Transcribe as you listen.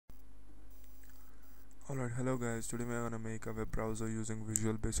Alright, hello guys. Today we are gonna make a web browser using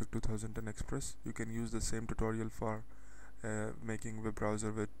Visual Basic 2010 Express. You can use the same tutorial for making web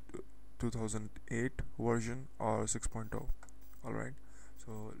browser with 2008 version or 6.0. Alright,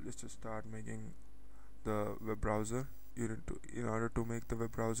 so let's just start making the web browser. In order to make the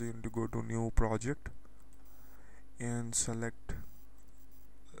web browser, you need to go to new project and select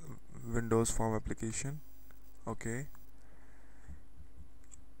Windows Form Application. Okay,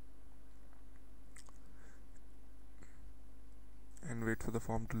 and wait for the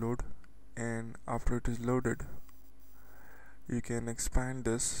form to load, and after it is loaded you can expand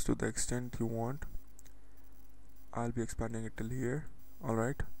this to the extent you want. I'll be expanding it till here.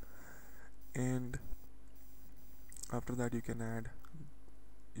 Alright, and after that you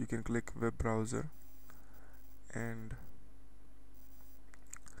can click web browser and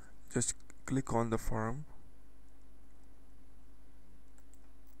just click on the form.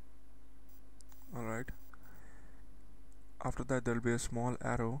 Alright, after that there will be a small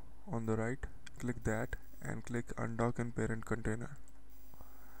arrow on the right. Click that and click undock in parent container.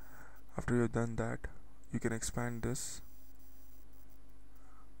 After you've done that, you can expand this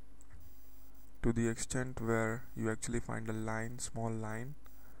to the extent where you actually find a small line,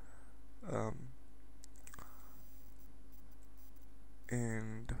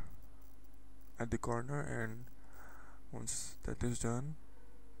 and at the corner, and once that is done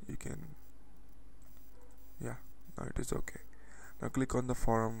you can now it is okay. Now click on the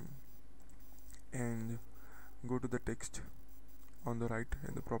form and go to the text on the right.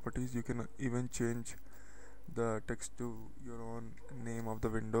 In the properties you can even change the text to your own name of the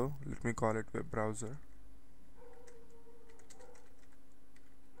window. Let me call it web browser.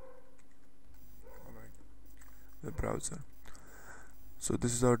 Alright, web browser. So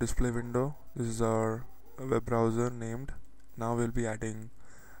this is our display window. This is our web browser named. Now we'll be adding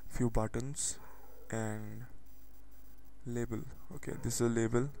few buttons and label. Okay, this is a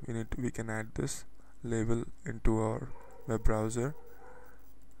label. We can add this label into our web browser.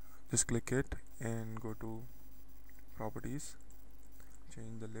 Just click it and go to properties,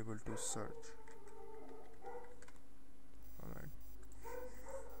 change the label to search.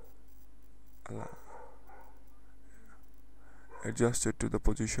 Alright, adjust it to the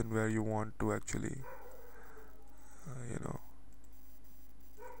position where you want to actually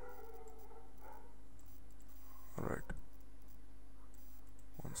alright,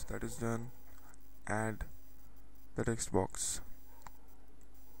 once that is done, add the text box.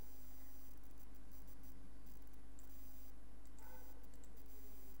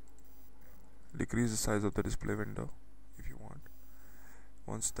 Decrease the size of the display window if you want.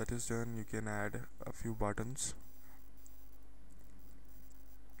 Once that is done, you can add a few buttons.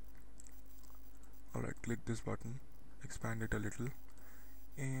 Alright, click this button, expand it a little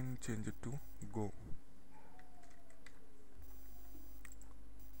and change it to go.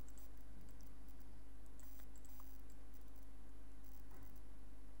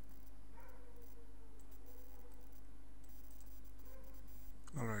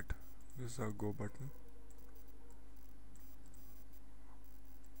 Alright, this is our go button.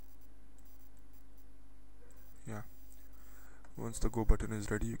 Once the go button is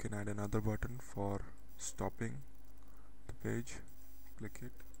ready, you can add another button for stopping the page. Click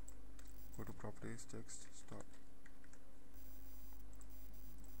it, go to properties, text, stop,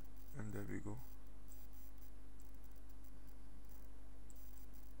 and there we go.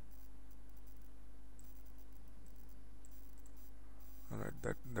 Alright,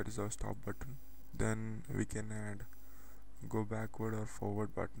 that is our stop button. Then we can add go backward or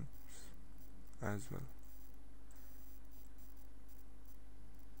forward buttons as well.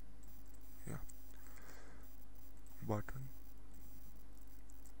 Button,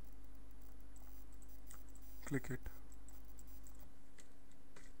 click it.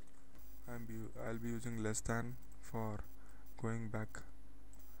 I'll be using less than for going back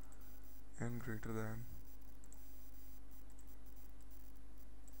and greater than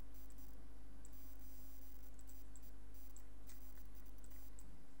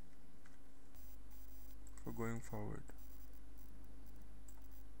for going forward.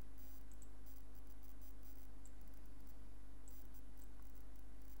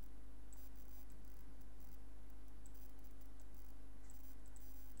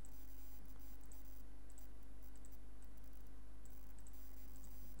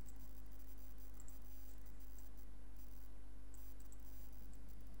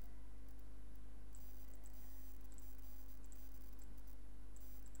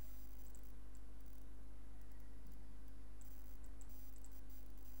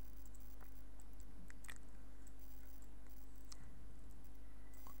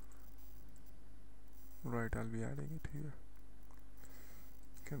 Alright, I'll be adding it here.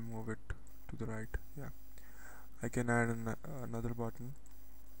 Can move it to the right. Yeah, I can add another button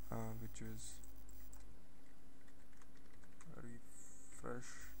which is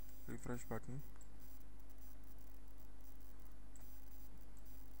refresh button.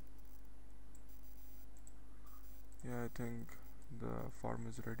 Yeah, I think the form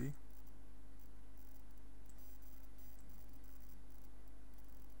is ready.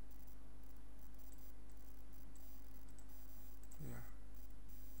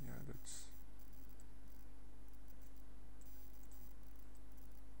 Yeah, that's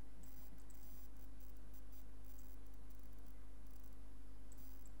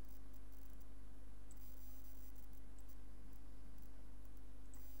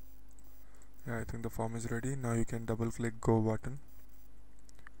yeah, I think the form is ready. Now you can double click go button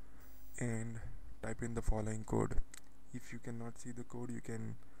and type in the following code. If you cannot see the code, you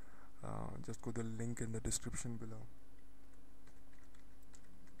can just go the link in the description below.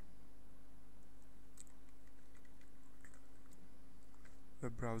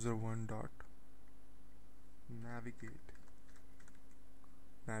 Web browser 1 dot navigate,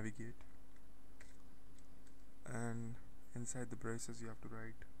 and inside the braces you have to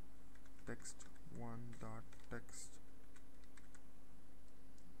write text 1 dot text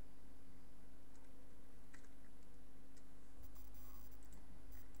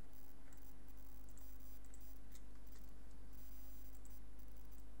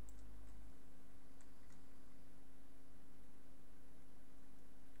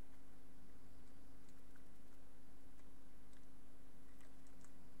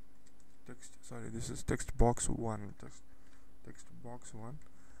this is text box 1, text box 1,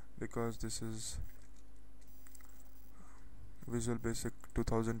 because this is Visual Basic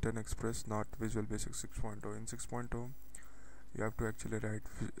 2010 Express, not Visual Basic 6.0. In 6.0 you have to actually write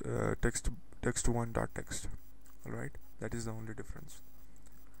text1 dot text. Alright, that is the only difference.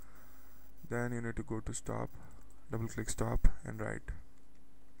 Then you need to go to stop, double click stop and write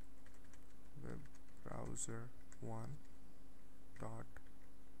web browser 1 dot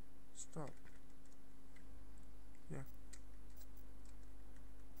stop.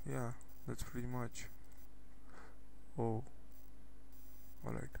 Yeah, that's pretty much. Oh,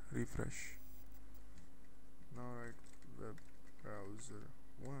 alright, refresh. Now write web browser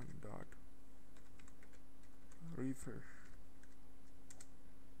 1 dot refresh.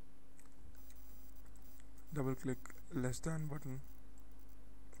 Double click less than button.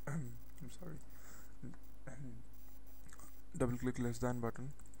 I'm sorry. Double click less than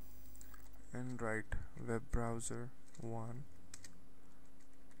button and write web browser 1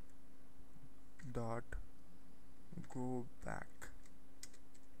 dot go back.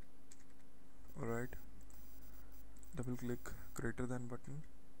 Alright, double click greater than button,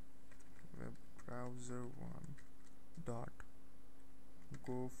 web browser 1 dot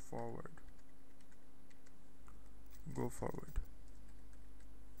go forward.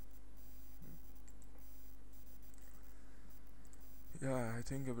 Yeah, I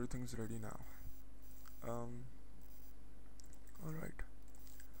think everything's ready now. Alright,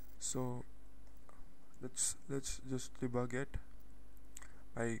 so let's just debug it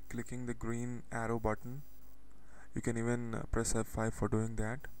by clicking the green arrow button. You can even press F5 for doing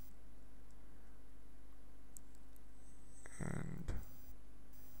that. And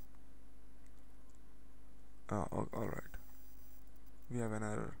alright, we have an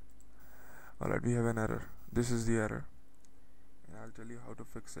error. This is the error, and I'll tell you how to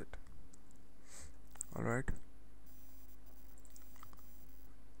fix it. Alright,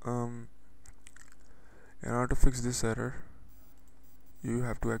 in order to fix this error, you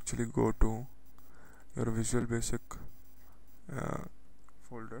have to actually go to your Visual Basic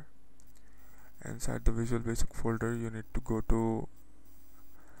folder. Inside the Visual Basic folder, you need to go to,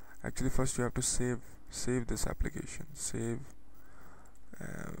 actually first you have to save this application, save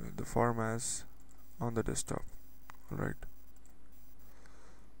the form as on the desktop.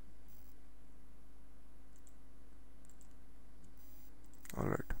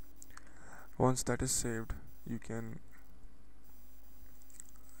 Alright, once that is saved, you can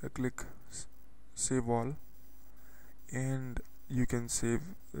click save all, and you can save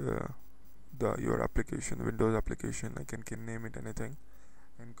your application, Windows application. I can name it anything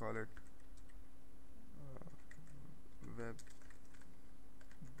and call it web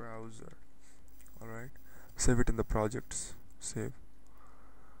browser. Alright, save it in the projects, save.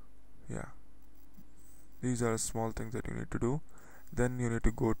 Yeah, these are small things that you need to do. Then you need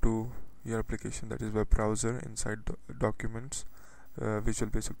to go to your application, that is web browser, inside documents,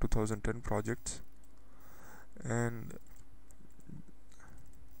 Visual Basic 2010 projects, and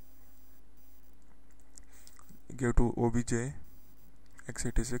go to obj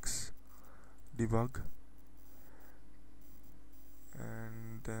x86 debug,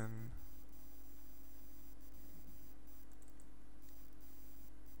 and then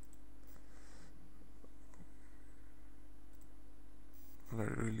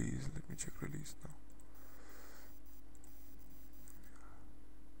release. Let me check release now.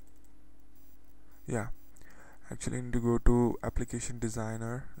 Yeah, actually I need to go to application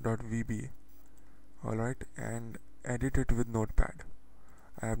designer.vb, alright, and edit it with notepad.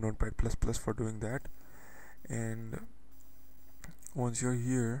 I have notepad plus plus for doing that. And once you're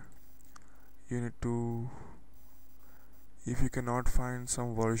here, you need to, if you cannot find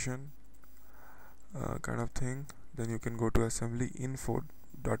some version kind of thing, then you can go to assembly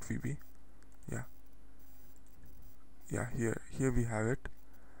info.vb. Yeah, here we have it.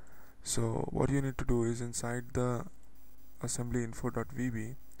 So what you need to do is inside the assembly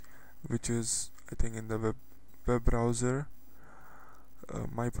info.vb, which is I think in the web browser,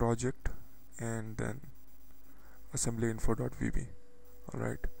 my project, and then assembly info.vb.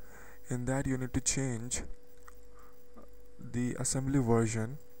 alright, in that you need to change the assembly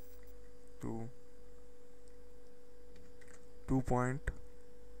version to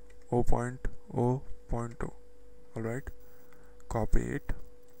 2.0.0.0. alright, copy it,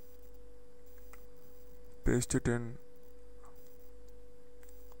 paste it in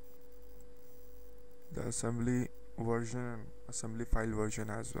the assembly version and assembly file version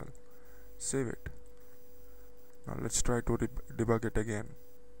as well, save it. Now let's try to debug it again.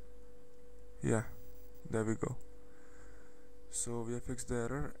 Yeah, there we go. So we have fixed the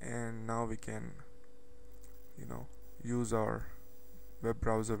error, and now we can use our web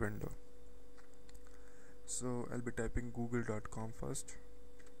browser window. So I'll be typing google.com first.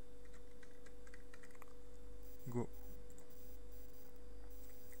 Go.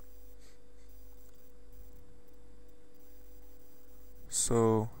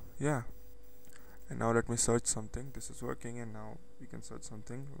 So yeah, and now let me search something. This is working, and now we can search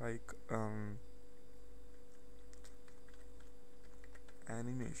something like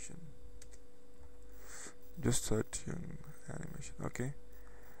animation. Just searching animation. Okay,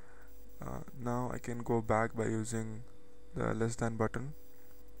 now I can go back by using the less than button,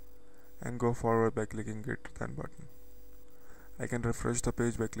 and go forward by clicking greater than button. I can refresh the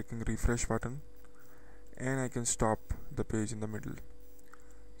page by clicking refresh button, and I can stop the page in the middle.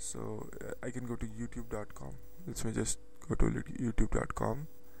 So I can go to youtube.com. Let me just go to youtube.com,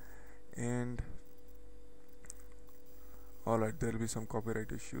 and alright, there will be some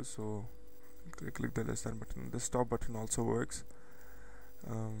copyright issues, so click the less than button. The stop button also works.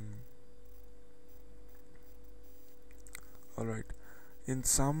 Alright, in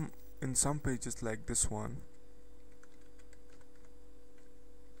some pages like this one,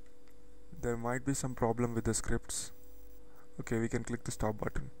 there might be some problem with the scripts. Okay, we can click the stop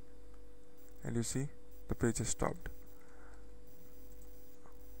button, and you see the page is stopped.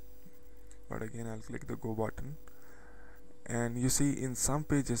 But again, I'll click the go button, and you see in some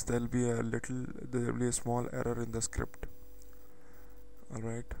pages there will be a small error in the script.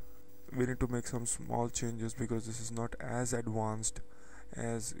 Alright, we need to make some small changes because this is not as advanced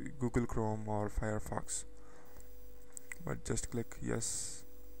as Google Chrome or Firefox. But just click yes.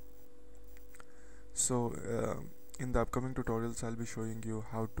 So in the upcoming tutorials I'll be showing you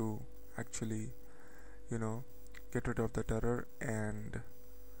how to actually get rid of that error, and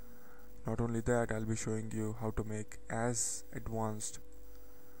not only that, I'll be showing you how to make as advanced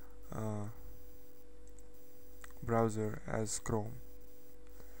browser as Chrome.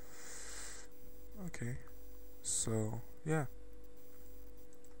 Okay, so yeah,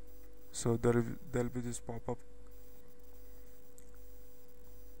 so there'll be this pop-up.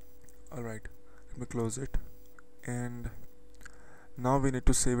 Alright, let me close it, and now we need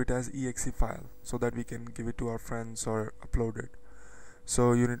to save it as exe file so that we can give it to our friends or upload it.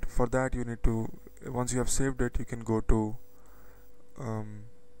 So for that you need to, once you have saved it, you can go to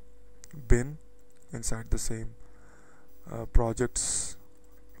bin inside the same projects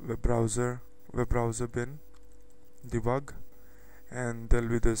web browser bin debug, and there'll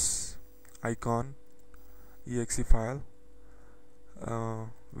be this icon exe file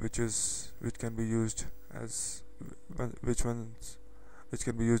which can be used as which can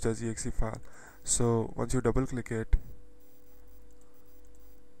be used as exe file. So once you double click it,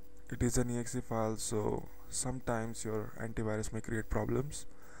 it is an exe file, so sometimes your antivirus may create problems,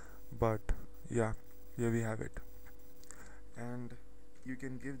 but yeah, here we have it. And you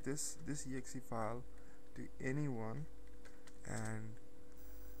can give this exe file to anyone,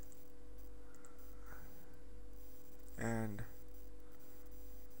 and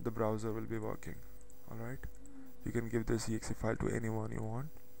the browser will be working. Alright, You can give this exe file to anyone you want,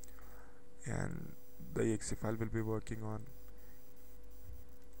 and the exe file will be working on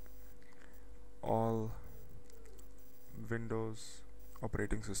all Windows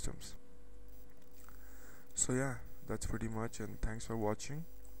operating systems. So yeah, that's pretty much, and thanks for watching.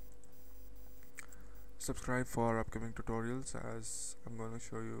 Subscribe for upcoming tutorials, as I'm going to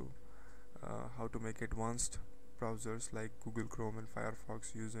show you how to make advanced browsers like Google Chrome and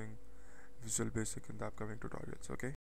Firefox using Visual Basic in the upcoming tutorials. Okay.